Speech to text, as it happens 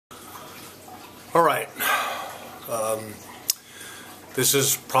All right, this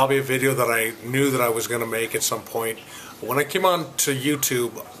is probably a video that I knew that I was going to make at some point. When I came on to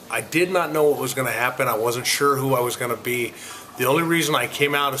YouTube, I did not know what was going to happen. I wasn't sure who I was going to be. The only reason I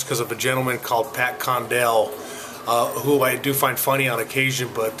came out is because of a gentleman called Pat Condell, who I do find funny on occasion,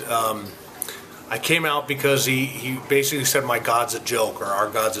 but I came out because he basically said my God's a joke, or our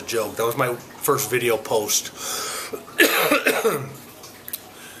God's a joke. That was my first video post.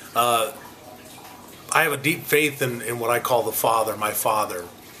 I have a deep faith in what I call the Father, my Father.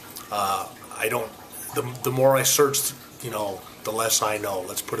 I don't. The more I search, the less I know.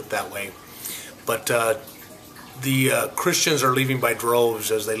 Let's put it that way. But the Christians are leaving by droves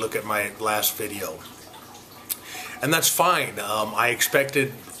as they look at my last video, and that's fine. I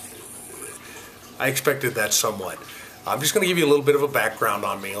expected that somewhat. I'm just going to give you a little bit of a background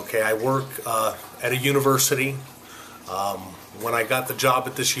on me. Okay, I work at a university. When I got the job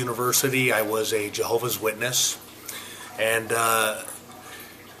at this university, I was a Jehovah's Witness, and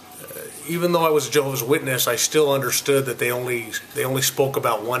even though I was a Jehovah's Witness, I still understood that they only spoke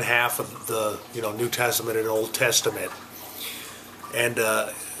about one half of the New Testament and Old Testament. And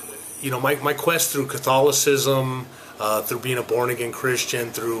my quest through Catholicism, through being a born-again Christian,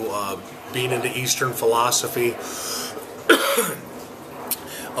 through being into Eastern philosophy.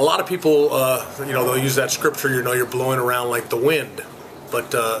 A lot of people, they'll use that scripture, you're blowing around like the wind.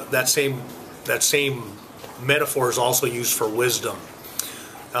 But that same metaphor is also used for wisdom.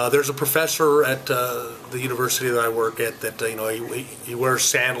 There's a professor at the university that I work at that, he wears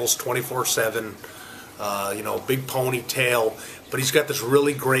sandals 24/7, big ponytail, but he's got this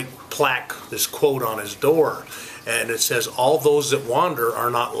really great plaque, this quote on his door, and it says, "All those that wander are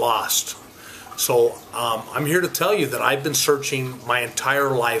not lost." So I'm here to tell you that I've been searching my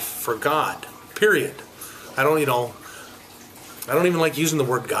entire life for God, period. I don't even like using the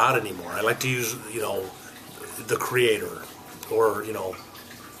word God anymore. I like to use, the Creator, or,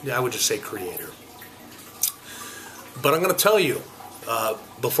 I would just say Creator. But I'm going to tell you,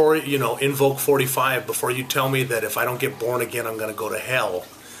 before, invoke 45, before you tell me that if I don't get born again, I'm going to go to hell,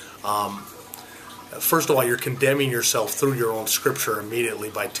 first of all, you're condemning yourself through your own scripture immediately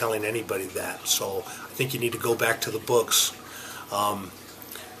by telling anybody that. So I think you need to go back to the books.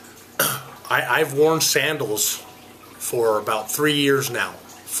 I've worn sandals for about 3 years now,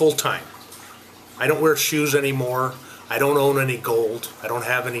 full time. I don't wear shoes anymore. I don't own any gold. I don't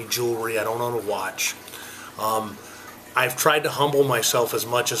have any jewelry. I don't own a watch. I've tried to humble myself as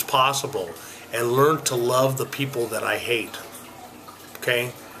much as possible and learn to love the people that I hate.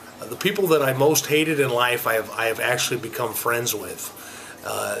 Okay? The people that I most hated in life, I have actually become friends with.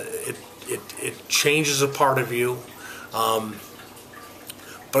 It changes a part of you. But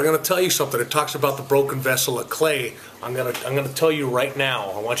I'm going to tell you something. It talks about the broken vessel of clay. I'm going to tell you right now.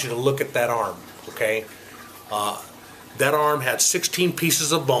 I want you to look at that arm. Okay, that arm had 16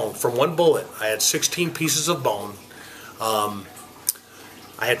 pieces of bone from one bullet. I had 16 pieces of bone. I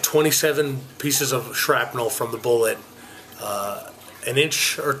had 27 pieces of shrapnel from the bullet. An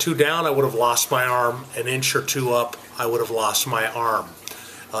inch or two down, I would have lost my arm. An inch or two up, I would have lost my arm.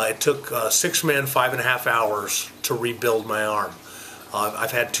 It took 6 men 5.5 hours to rebuild my arm. I've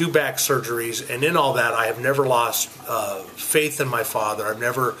had 2 back surgeries, and in all that, I have never lost faith in my Father. I've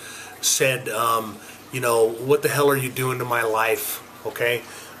never said, what the hell are you doing to my life? Okay.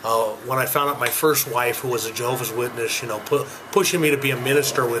 When I found out my first wife, who was a Jehovah's Witness, pushing me to be a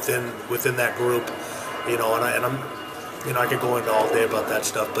minister within that group, I could go into all day about that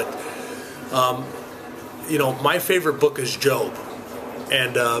stuff, but my favorite book is Job,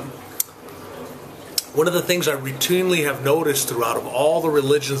 and one of the things I routinely have noticed throughout of all the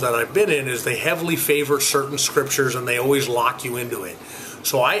religions that I've been in is they heavily favor certain scriptures and they always lock you into it.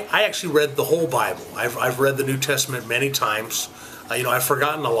 So I actually read the whole Bible. I've read the New Testament many times. I've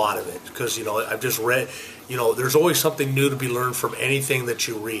forgotten a lot of it because I've just read. There's always something new to be learned from anything that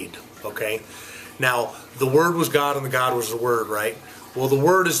you read. Okay. Now, the Word was God and the God was the Word, right? Well, the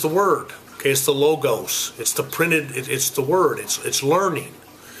Word is the Word. Okay, it's the Logos. It's the printed, it's the Word. It's learning.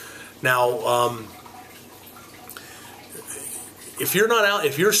 Now, if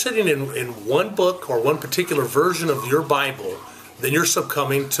you're sitting in one book or one particular version of your Bible, then you're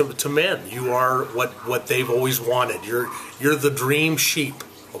succumbing to men. You are what they've always wanted. You're the dream sheep,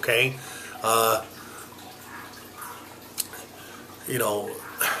 okay?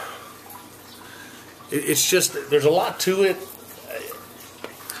 It's just, there's a lot to it.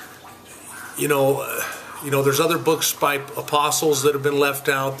 There's other books by apostles that have been left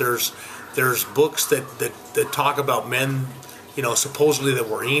out. There's books that talk about men, supposedly that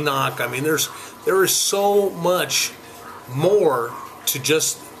were Enoch. I mean, there is so much more to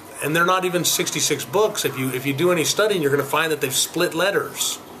just and they're not even 66 books. If you do any studying, you're going to find that they've split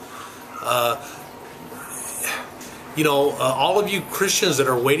letters. All of you Christians that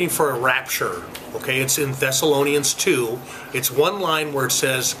are waiting for a rapture, okay, it's in Thessalonians 2. It's one line where it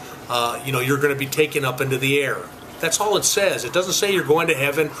says, you're going to be taken up into the air. That's all it says. It doesn't say you're going to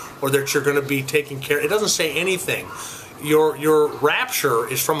heaven or that you're going to be taken care of. It doesn't say anything. Your rapture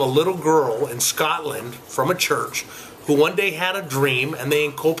is from a little girl in Scotland from a church who one day had a dream, and they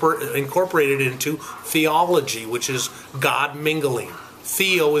incorporated it into theology, which is God mingling.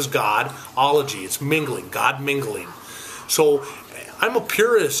 Theo is God, ology, it's mingling, God mingling. So I'm a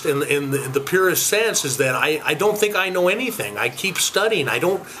purist in the purest sense, is that I don't think I know anything. I keep studying. I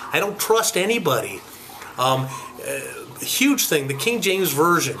don't trust anybody. Huge thing, the King James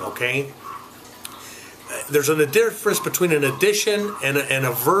Version, okay? There's a difference between an addition and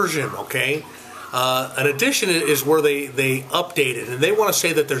a version, okay? An addition is where they update it, and they want to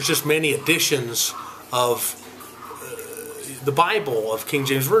say that there's just many editions of the Bible of King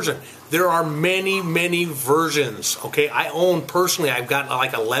James Version. There are many, many versions, okay? I own, personally, I've got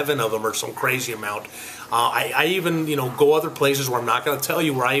like 11 of them or some crazy amount. I even, go other places where I'm not going to tell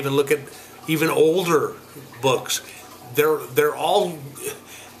you, where I even look at even older books. They're all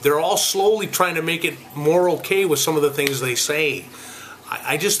slowly trying to make it more okay with some of the things they say.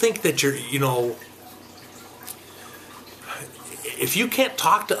 I just think that if you can't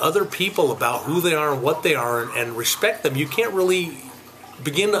talk to other people about who they are and what they are and respect them, you can't really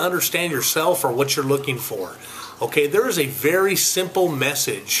begin to understand yourself or what you're looking for. Okay, there is a very simple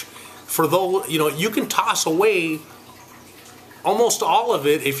message for those, you can toss away almost all of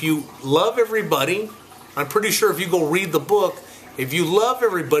it if you love everybody. I'm pretty sure if you go read the book, if you love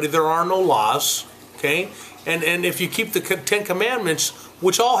everybody, there are no laws, okay? And if you keep the 10 Commandments,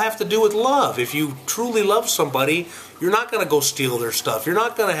 which all have to do with love. If you truly love somebody, you're not going to go steal their stuff. You're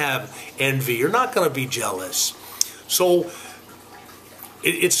not going to have envy. You're not going to be jealous. So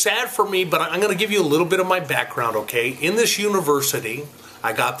it's sad for me, but I'm going to give you a little bit of my background, okay? In this university,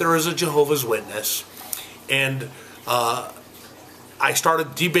 I got there as a Jehovah's Witness, and I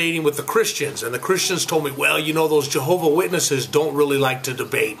started debating with the Christians, and the Christians told me, well, those Jehovah's Witnesses don't really like to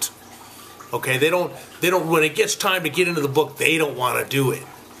debate. Okay, they don't, when it gets time to get into the book, they don't want to do it.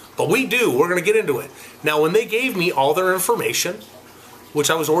 But we do, we're going to get into it. Now, when they gave me all their information, which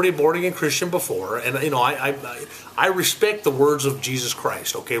I was already a born-again Christian before, and I respect the words of Jesus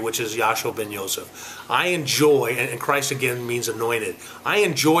Christ, okay, which is Yahshua ben Yosef. I enjoy, and Christ again means anointed, I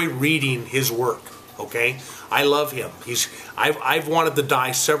enjoy reading his work. Okay, I love him. I've wanted to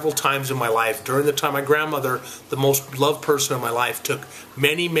die several times in my life. During the time my grandmother, the most loved person in my life, took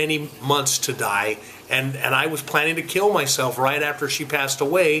many, many months to die, and I was planning to kill myself right after she passed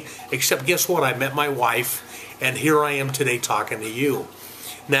away. Except guess what? I met my wife, and here I am today talking to you.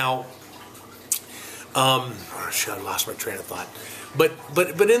 Now, I lost my train of thought.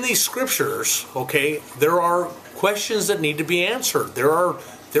 But in these scriptures, okay, there are questions that need to be answered. There are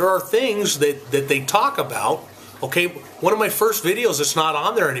things that they talk about. Okay, one of my first videos that's not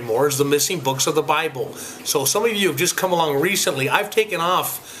on there anymore is the missing books of the Bible. So some of you have just come along recently. I've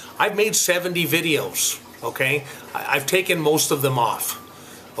made 70 videos, okay? I've taken most of them off.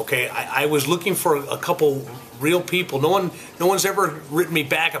 Okay, I was looking for a couple real people. No one's ever written me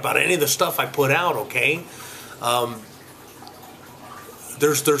back about any of the stuff I put out, okay?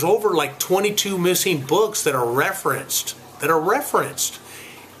 There's over like 22 missing books that are referenced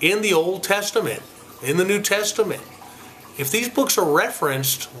in the Old Testament, in the New Testament. If these books are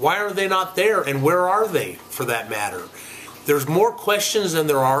referenced, why are they not there, and where are they, for that matter? There's more questions than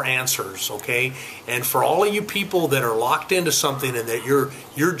there are answers, okay? And for all of you people that are locked into something and that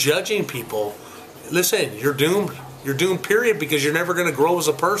you're judging people, listen, you're doomed. You're doomed, period, because you're never going to grow as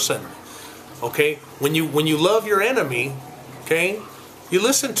a person, okay? When you love your enemy, okay, you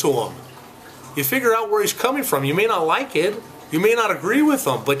listen to him. You figure out where he's coming from. You may not like it. You may not agree with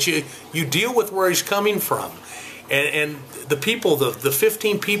him, but you deal with where he's coming from. And the people, the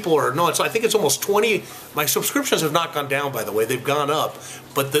 15 people, I think it's almost 20. My subscriptions have not gone down, by the way. They've gone up.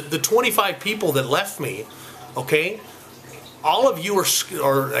 But the 25 people that left me, okay, all of you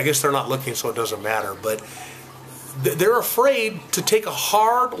or I guess they're not looking, so it doesn't matter. But they're afraid to take a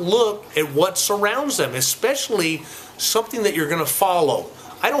hard look at what surrounds them, especially something that you're going to follow.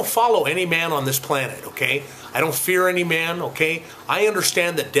 I don't follow any man on this planet, okay? I don't fear any man, okay? I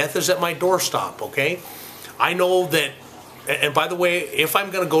understand that death is at my doorstep, okay? I know that, and by the way, if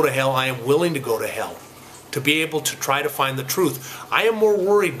I'm going to go to hell, I am willing to go to hell to be able to try to find the truth. I am more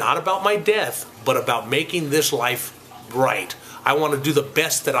worried not about my death, but about making this life right. I want to do the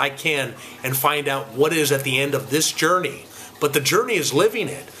best that I can and find out what is at the end of this journey. But the journey is living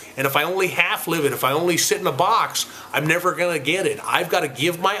it. And if I only half live it, if I only sit in a box, I'm never going to get it. I've got to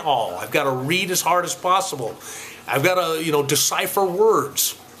give my all. I've got to read as hard as possible. I've got to, decipher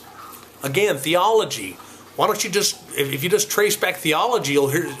words. Again, theology. Why don't you just, if you just trace back theology, you'll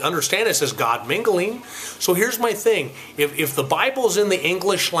understand it says God mingling. So here's my thing. If the Bible is in the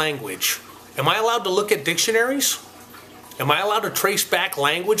English language, am I allowed to look at dictionaries? Am I allowed to trace back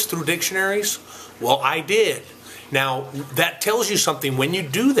language through dictionaries? Well, I did. Now, that tells you something. When you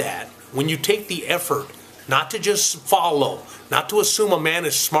do that, when you take the effort not to just follow, not to assume a man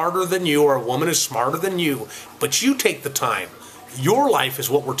is smarter than you or a woman is smarter than you, but you take the time. Your life is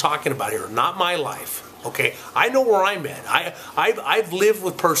what we're talking about here, not my life. Okay, I know where I'm at. I've lived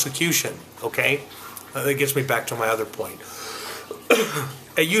with persecution. Okay, that gets me back to my other point.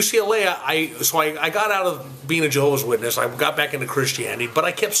 At UCLA, I got out of being a Jehovah's Witness. I got back into Christianity, but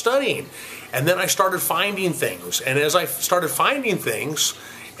I kept studying, and then I started finding things. And as I started finding things,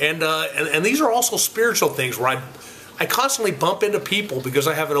 and these are also spiritual things where I constantly bump into people because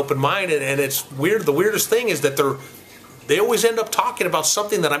I have an open mind, and it's weird. The weirdest thing is that they always end up talking about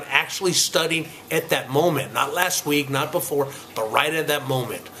something that I'm actually studying at that moment. Not last week, not before, but right at that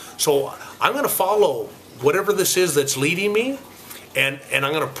moment. So I'm going to follow whatever this is that's leading me, and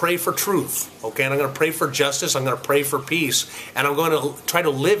I'm going to pray for truth, okay? And I'm going to pray for justice. I'm going to pray for peace, and I'm going to try to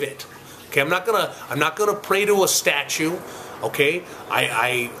live it. Okay, I'm not going to pray to a statue, okay?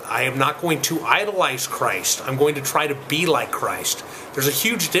 I am not going to idolize Christ. I'm going to try to be like Christ. There's a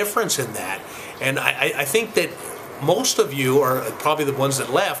huge difference in that, and I think that most of you, or probably the ones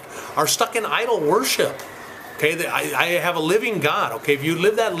that left, are stuck in idol worship. Okay, I have a living God. Okay, if you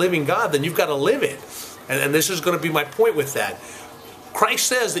live that living God, then you've got to live it. And this is going to be my point with that. Christ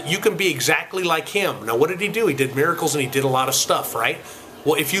says that you can be exactly like Him. Now, what did He do? He did miracles and He did a lot of stuff, right?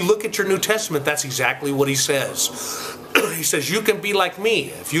 Well, if you look at your New Testament, that's exactly what He says. He says, you can be like me.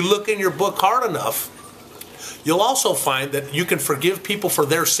 If you look in your book hard enough, you'll also find that you can forgive people for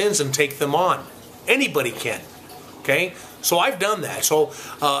their sins and take them on. Anybody can. Okay, so I've done that. So,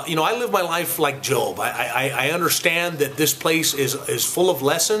 I live my life like Job. I understand that this place is full of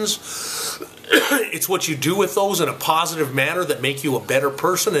lessons. It's what you do with those in a positive manner that make you a better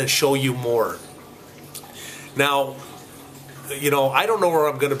person and show you more. Now, I don't know where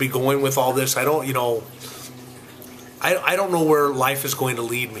I'm going to be going with all this. I don't know where life is going to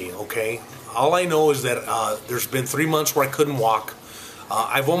lead me, okay? All I know is that there's been 3 months where I couldn't walk.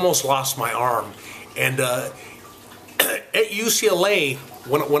 I've almost lost my arm. And at UCLA,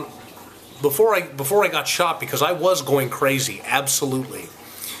 before I got shot, because I was going crazy, absolutely.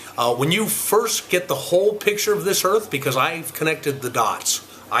 When you first get the whole picture of this earth, because I've connected the dots,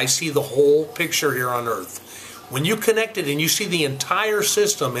 I see the whole picture here on earth. When you connect it and you see the entire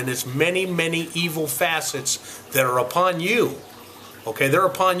system and its many, many evil facets that are upon you, okay, they're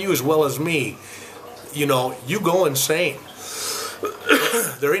upon you as well as me, you go insane.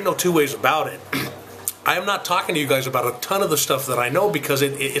 There ain't no two ways about it. I am not talking to you guys about a ton of the stuff that I know because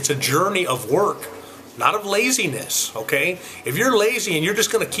it's a journey of work, not of laziness, okay? If you're lazy and you're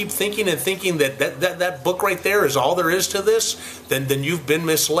just going to keep thinking and thinking that book right there is all there is to this, then you've been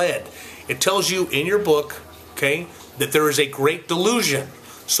misled. It tells you in your book, okay, that there is a great delusion.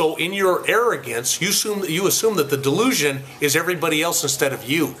 So in your arrogance, you assume that the delusion is everybody else instead of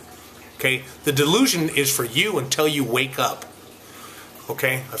you, okay? The delusion is for you until you wake up.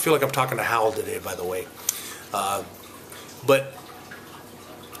 Okay, I feel like I'm talking to Hal today, by the way. But,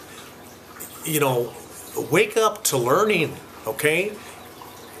 wake up to learning, okay?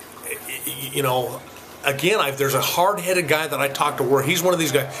 Again, there's a hard-headed guy that I talk to where he's one of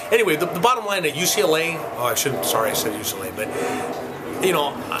these guys. Anyway, the bottom line at UCLA, I said UCLA, but,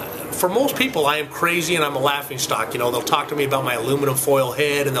 for most people, I am crazy and I'm a laughingstock. They'll talk to me about my aluminum foil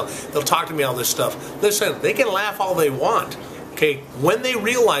head and they'll talk to me all this stuff. Listen, they can laugh all they want. Okay, when they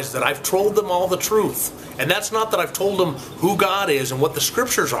realize that I've told them all the truth, and that's not that I've told them who God is and what the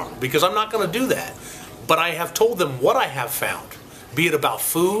scriptures are, because I'm not going to do that, but I have told them what I have found, be it about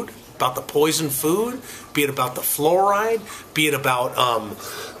food, about the poison food, be it about the fluoride, be it about,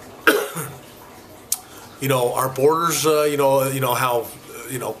 our borders, how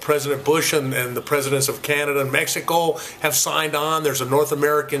President Bush and the presidents of Canada and Mexico have signed on. There's a North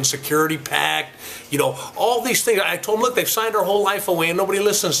American Security Pact. All these things. I told them, look, they've signed our whole life away and nobody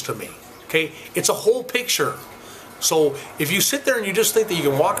listens to me. Okay? It's a whole picture. So if you sit there and you just think that you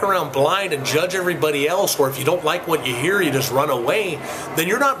can walk around blind and judge everybody else, or if you don't like what you hear, you just run away, then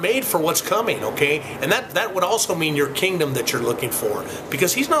you're not made for what's coming, okay? And that would also mean your kingdom that you're looking for.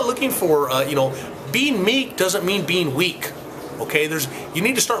 Because He's not looking for, being meek doesn't mean being weak. Okay, you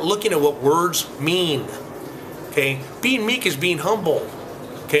need to start looking at what words mean. Okay, being meek is being humble.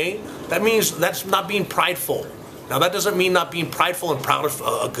 okay? That means that's not being prideful. Now, that doesn't mean not being prideful and proud of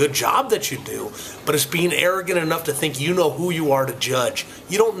a good job that you do, but it's being arrogant enough to think you know who you are to judge.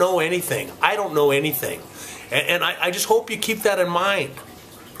 You don't know anything. I don't know anything. And I just hope you keep that in mind.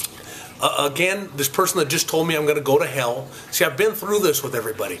 Again, this person that just told me I'm going to go to hell. See, I've been through this with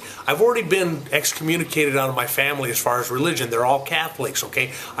everybody. I've already been excommunicated out of my family as far as religion. They're all Catholics,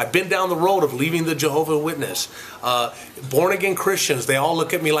 okay? I've been down the road of leaving the Jehovah's Witness. Born-again Christians, they all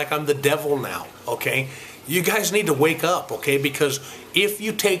look at me like I'm the devil now, okay? You guys need to wake up, okay? Because if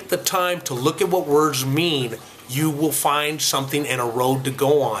you take the time to look at what words mean, you will find something and a road to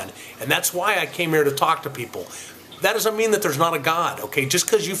go on. And that's why I came here to talk to people. That doesn't mean that there's not a God, okay? Just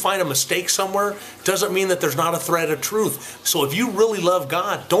because you find a mistake somewhere doesn't mean that there's not a thread of truth. So if you really love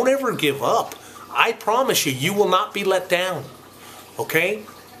God, don't ever give up. I promise you, you will not be let down, okay?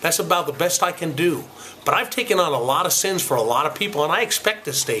 That's about the best I can do. But I've taken on a lot of sins for a lot of people, and I expect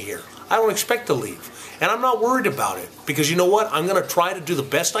to stay here. I don't expect to leave. And I'm not worried about it, because you know what? I'm going to try to do the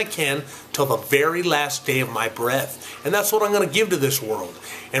best I can till the very last day of my breath. And that's what I'm going to give to this world.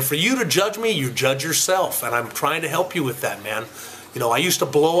 And for you to judge me, you judge yourself. And I'm trying to help you with that, man. You know, I used to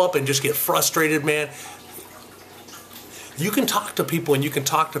blow up and just get frustrated, man. You can talk to people and you can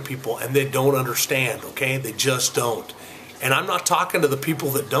talk to people and they don't understand, okay? They just don't. And I'm not talking to the people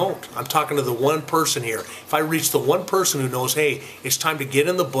that don't. I'm talking to the one person here. If I reach the one person who knows, hey, it's time to get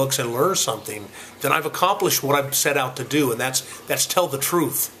in the books and learn something, then I've accomplished what I've set out to do, and that's tell the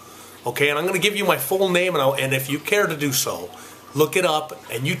truth. Okay, and I'm going to give you my full name, and if you care to do so, look it up,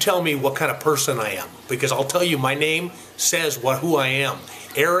 and you tell me what kind of person I am. Because I'll tell you, my name says who I am.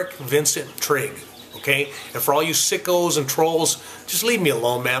 Eric Vincent Trigg. Okay? And for all you sickos and trolls, just leave me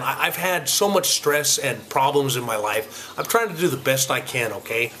alone, man. I've had so much stress and problems in my life. I'm trying to do the best I can,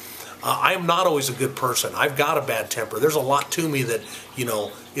 okay? I am not always a good person. I've got a bad temper. There's a lot to me that, you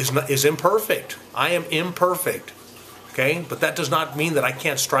know, is imperfect. I am imperfect, okay? But that does not mean that I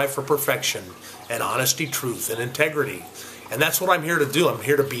can't strive for perfection and honesty, truth, and integrity. And that's what I'm here to do. I'm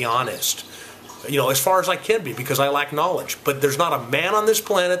here to be honest, you know, as far as I can be, because I lack knowledge. But there's not a man on this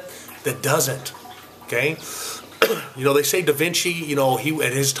planet that doesn't. Okay, you know, they say Da Vinci, you know,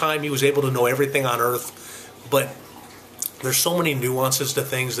 at his time he was able to know everything on earth, but there's so many nuances to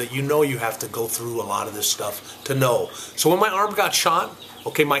things that you know you have to go through a lot of this stuff to know. So when my arm got shot,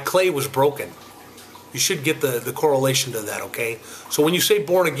 okay, my clay was broken. You should get the correlation to that, okay? So when you say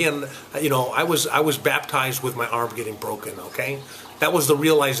born again, you know, I was baptized with my arm getting broken, okay? That was the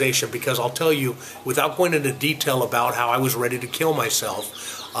realization, because I'll tell you, without going into detail about how I was ready to kill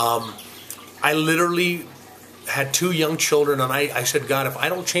myself, I literally had 2 young children, and I said, God, if I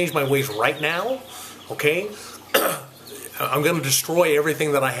don't change my ways right now, okay, I'm going to destroy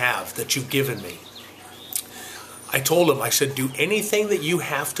everything that I have that you've given me. I told him, I said, do anything that you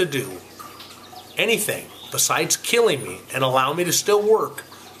have to do, anything besides killing me and allow me to still work.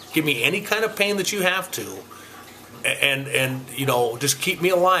 Give me any kind of pain that you have to, and you know, just keep me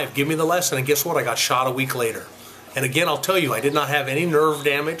alive. Give me the lesson. And guess what? I got shot a week later. And again, I'll tell you, I did not have any nerve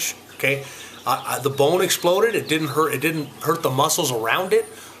damage, okay? The bone exploded. It didn't hurt. It didn't hurt the muscles around it.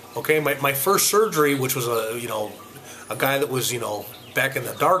 Okay, my first surgery, which was a guy that was, you know, back in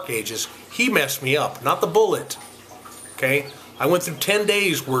the dark ages, he messed me up, not the bullet. Okay, I went through 10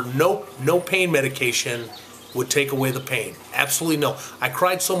 days where no pain medication would take away the pain. Absolutely no. I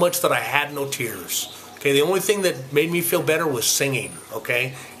cried so much that I had no tears. Okay, the only thing that made me feel better was singing.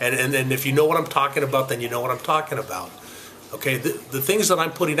 Okay, and if you know what I'm talking about, then you know what I'm talking about. Okay, the things that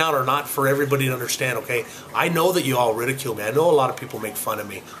I'm putting out are not for everybody to understand, okay? I know that you all ridicule me. I know a lot of people make fun of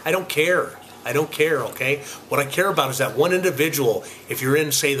me. I don't care. I don't care, okay? What I care about is that one individual, if you're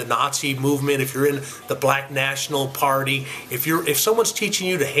in, say, the Nazi movement, if you're in the Black National Party, if someone's teaching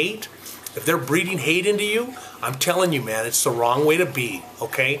you to hate, if they're breeding hate into you, I'm telling you, man, it's the wrong way to be,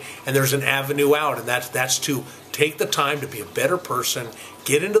 okay? And there's an avenue out, and that's to take the time to be a better person,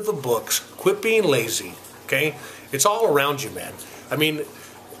 get into the books, quit being lazy, okay? It's all around you, man. I mean,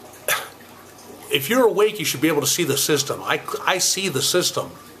 if you're awake, you should be able to see the system. I see the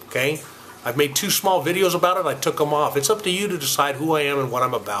system, okay? I've made 2 small videos about it. I took them off. It's up to you to decide who I am and what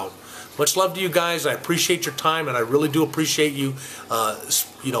I'm about. Much love to you guys. I appreciate your time, and I really do appreciate you,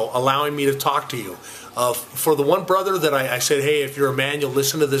 you know, allowing me to talk to you. For the one brother that I said, hey, if you're a man, you'll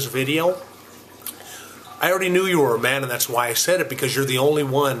listen to this video. I already knew you were a man, and that's why I said it, because you're the only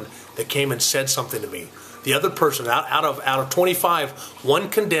one that came and said something to me. The other person, out of 25, 1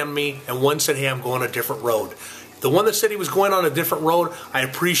 condemned me, and 1 said, hey, I'm going a different road. The one that said he was going on a different road, I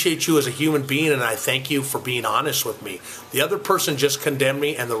appreciate you as a human being, and I thank you for being honest with me. The other person just condemned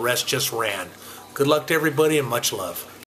me, and the rest just ran. Good luck to everybody, and much love.